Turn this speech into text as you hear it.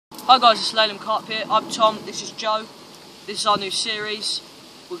Hi guys, it's Laleham Carp here. I'm Tom, this is Joe. This is our new series.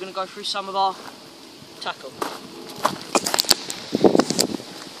 We're going to go through some of our tackle.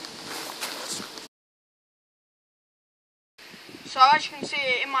 So as you can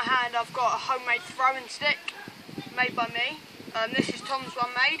see in my hand, I've got a homemade throwing stick made by me. This is Tom's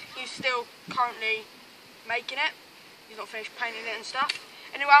one made. He's still currently making it. He's not finished painting it and stuff.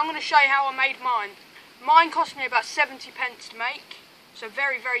 Anyway, I'm going to show you how I made mine. Mine cost me about 70 pence to make. So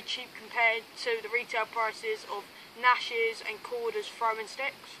very, very cheap compared to the retail prices of Nash's and Corder's throwing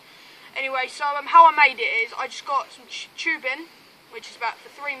sticks. Anyway, so how I made it is, I just got some tubing, which is about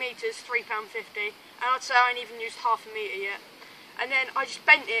for 3 metres, £3.50, and I'd say I ain't even used half a metre yet. And then I just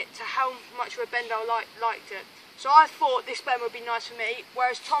bent it to how much of a bend I liked it. So I thought this bend would be nice for me,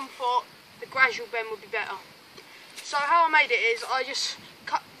 whereas Tom thought the gradual bend would be better. So how I made it is, I just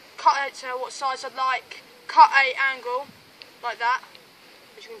cut it to what size I'd like, cut a angle like that,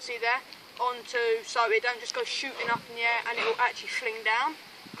 as you can see there, onto, so it don't just go shooting up in the air and it will actually fling down,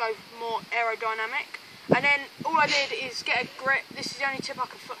 go more aerodynamic. And then all I did is get a grip. This is the only tape I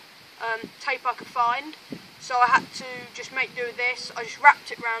could find, so I had to just make do with this. I just wrapped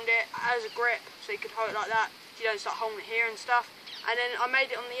it around it as a grip so you could hold it like that, so you don't start holding it here and stuff. And then I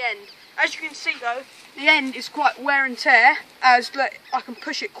made it on the end. As you can see though, the end is quite wear and tear, as I can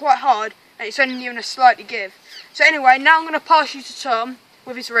push it quite hard and it's only even a slightly give. So anyway, now I'm going to pass you to Tom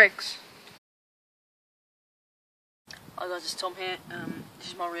with his rigs. Hi guys, it's Tom here. This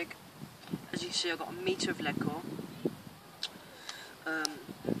is my rig. As you can see, I've got a metre of lead core. I've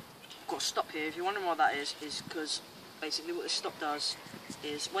got a stop here. If you're wondering why that is because basically what this stop does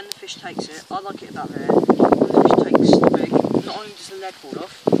is when the fish takes it, I like it about there, when the fish takes the rig, not only does the lead fall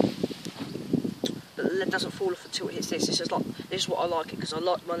off, but the lead doesn't fall off until it hits this. This is what I like it, because I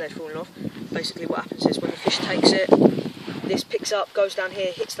like my lead falling off. Basically what happens is when the fish takes it, this picks up, goes down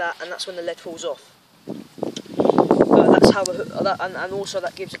here, hits that, and that's when the lead falls off. That's how the hook, and also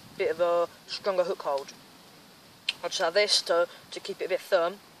that gives a bit of a stronger hook hold. I just have this to keep it a bit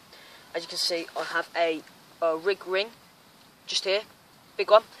firm. As you can see, I have a rig ring just here, big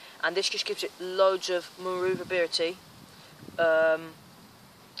one, and this just gives it loads of manoeuvrability,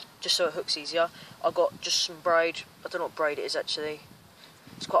 just so it hooks easier. I've got just some braid. I don't know what braid it is actually.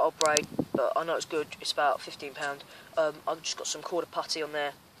 It's quite old braid, but I know it's good. It's about £15. I've just got some quarter putty on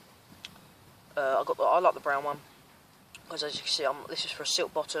there. I like the brown one, because as you can see, this is for a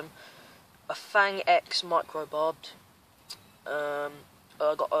silk bottom. A Fang X micro barbed.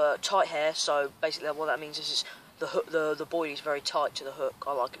 I've got tight hair, so basically what that means is the boilie is very tight to the hook.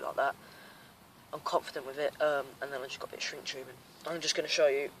 I like it like that. I'm confident with it, and then I just got a bit of shrink tubing. I'm just going to show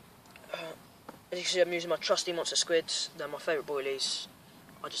you. As you can see, I'm using my trusty monster squids. They're my favourite boilies.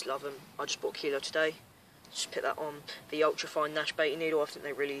 I just love them. I just bought a kilo today. Just put that on the ultra fine Nash baiting needle. I think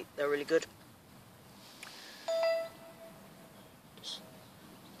they're really good. Just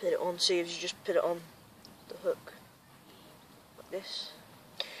put it on. See if you just put it on the hook like this.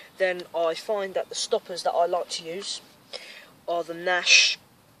 Then I find that the stoppers that I like to use are the Nash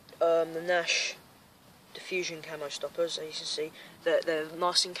diffusion camo stoppers. As you can see, they're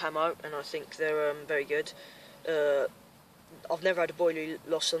nice in camo, and I think they're very good. I've never had a boilie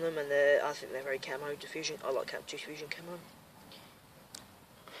loss on them, and I think they're very camo diffusion. I like diffusion camo.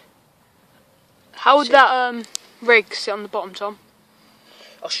 How would that rig sit on the bottom, Tom?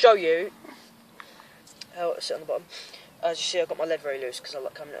 I'll show you how it sit on the bottom. As you see, I've got my lead very loose because I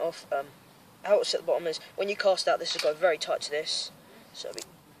like coming it off. How it will sit at the bottom is when you cast out, this will go very tight to this, so it'll be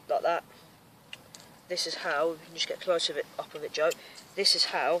like that. This is how, you can just get close with it, up with it, Joe. This is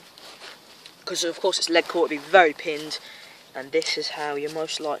how, because of course it's lead core, it'll be very pinned, and this is how you're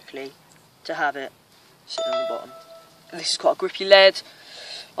most likely to have it sitting on the bottom. And this is quite a grippy lead.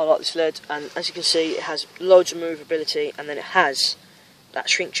 I like this lead, and as you can see, it has loads of manoeuvrability, and then it has that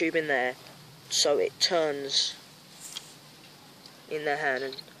shrink tube in there, so it turns in their hand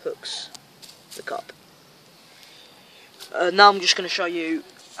and hooks the carp. Now I'm just going to show you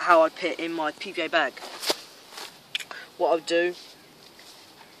how I put in my PVA bag. What I would do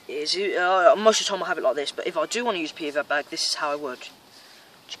is, most of the time I have it like this, but if I do want to use a PVA bag, this is how I would.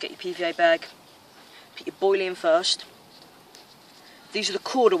 Just get your PVA bag, put your boilie in first. These are the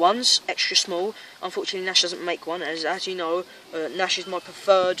Corder ones, extra small. Unfortunately, Nash doesn't make one, as you know, Nash is my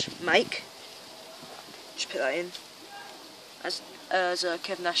preferred make. Just put that in. As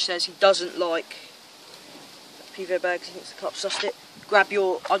Kevin Nash says, he doesn't like PVA bags, he thinks the carp sussed it.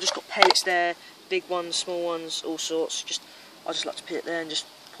 I just got pellets there, big ones, small ones, all sorts. I just like to put it there and just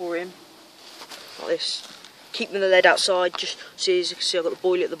pour it in, like this. Keeping the lead outside, just see, as you can see, I've got the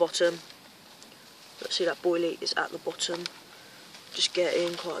boilie at the bottom. See, that boilie is at the bottom. Just get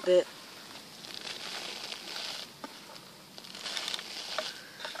in quite a bit.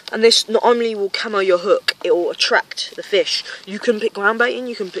 And this not only will camo your hook, it will attract the fish. You can put ground bait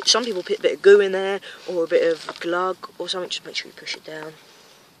in, some people put a bit of goo in there, or a bit of glug or something, just make sure you push it down.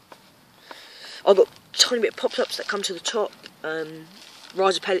 I've got a tiny bit of pop-ups that come to the top.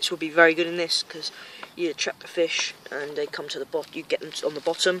 Riser pellets would be very good in this, because you attract the fish and they come to the bottom, you get them on the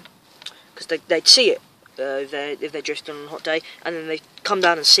bottom, because they'd see it if they're drifting on a hot day, and then they come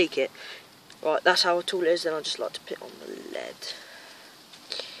down and seek it. Right, that's how tall it is. Then I just like to put on the lead.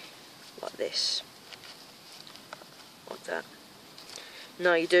 Like this, like that.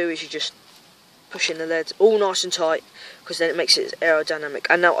 Now you do is you just push in the lead all nice and tight, because then it makes it aerodynamic.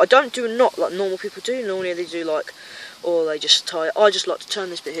 And now I don't do a knot like normal people do. Normally they do like, or they just tie it. I just like to turn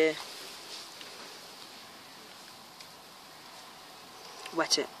this bit here,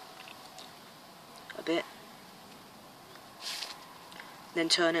 wet it a bit, then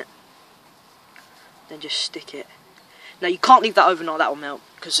turn it, then just stick it. Now you can't leave that overnight, that will melt,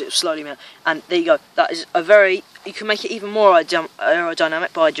 because it will slowly melt. And there you go, that is a very, you can make it even more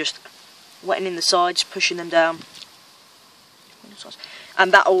aerodynamic by just wetting in the sides, pushing them down.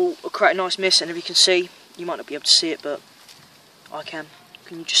 And that will create a nice mist, and if you can see, you might not be able to see it, but I can.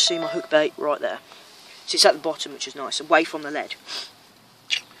 Can you just see my hook bait right there? So it's at the bottom, which is nice, away from the lead.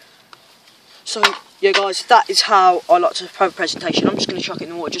 So, yeah guys, that is how I like to have a presentation. I'm just going to chuck it in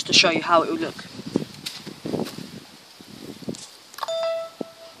the water just to show you how it will look.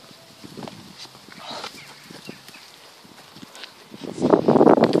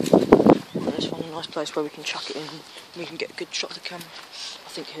 Nice place where we can chuck it in and we can get a good shot of the camera. I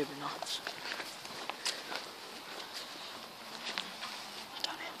think here would be nice.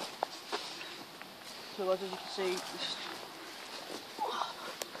 Down here. So guys, as you can see,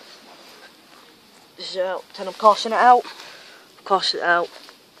 this is out. Then I'm casting it out. Cast it out.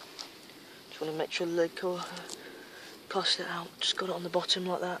 Just want to make sure the leg core. Cast it out. Just got it on the bottom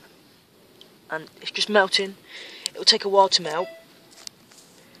like that. And it's just melting. It will take a while to melt.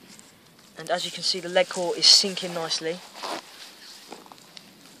 And as you can see, the leg core is sinking nicely.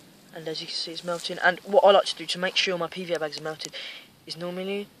 And as you can see, it's melting. And what I like to do to make sure my PVA bags are melted is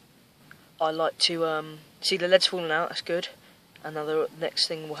normally I like to see the lead's falling out. That's good. And now the next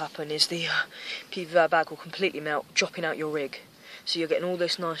thing will happen is the PVA bag will completely melt, dropping out your rig. So you're getting all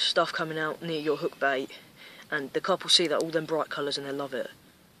this nice stuff coming out near your hook bait, and the carp will see that, all them bright colours, and they love it.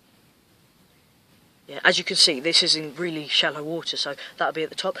 Yeah, as you can see, this is in really shallow water, so that'll be at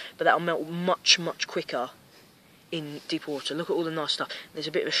the top, but that'll melt much, much quicker in deep water. Look at all the nice stuff. There's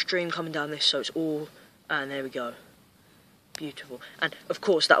a bit of a stream coming down this, so it's all, and there we go. Beautiful. And of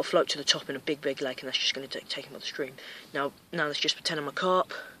course, that'll float to the top in a big, big lake, and that's just going to take him up the stream. Now let's just pretend I'm a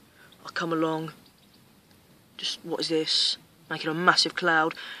carp. I'll come along. Just, what is this? Making a massive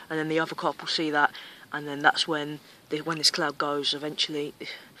cloud, and then the other carp will see that, and then that's when this cloud goes, eventually,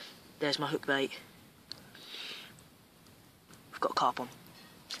 there's my hook bait. Got a carp on.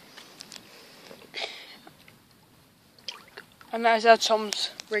 And that is how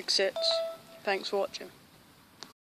Tom's rig sits. Thanks for watching.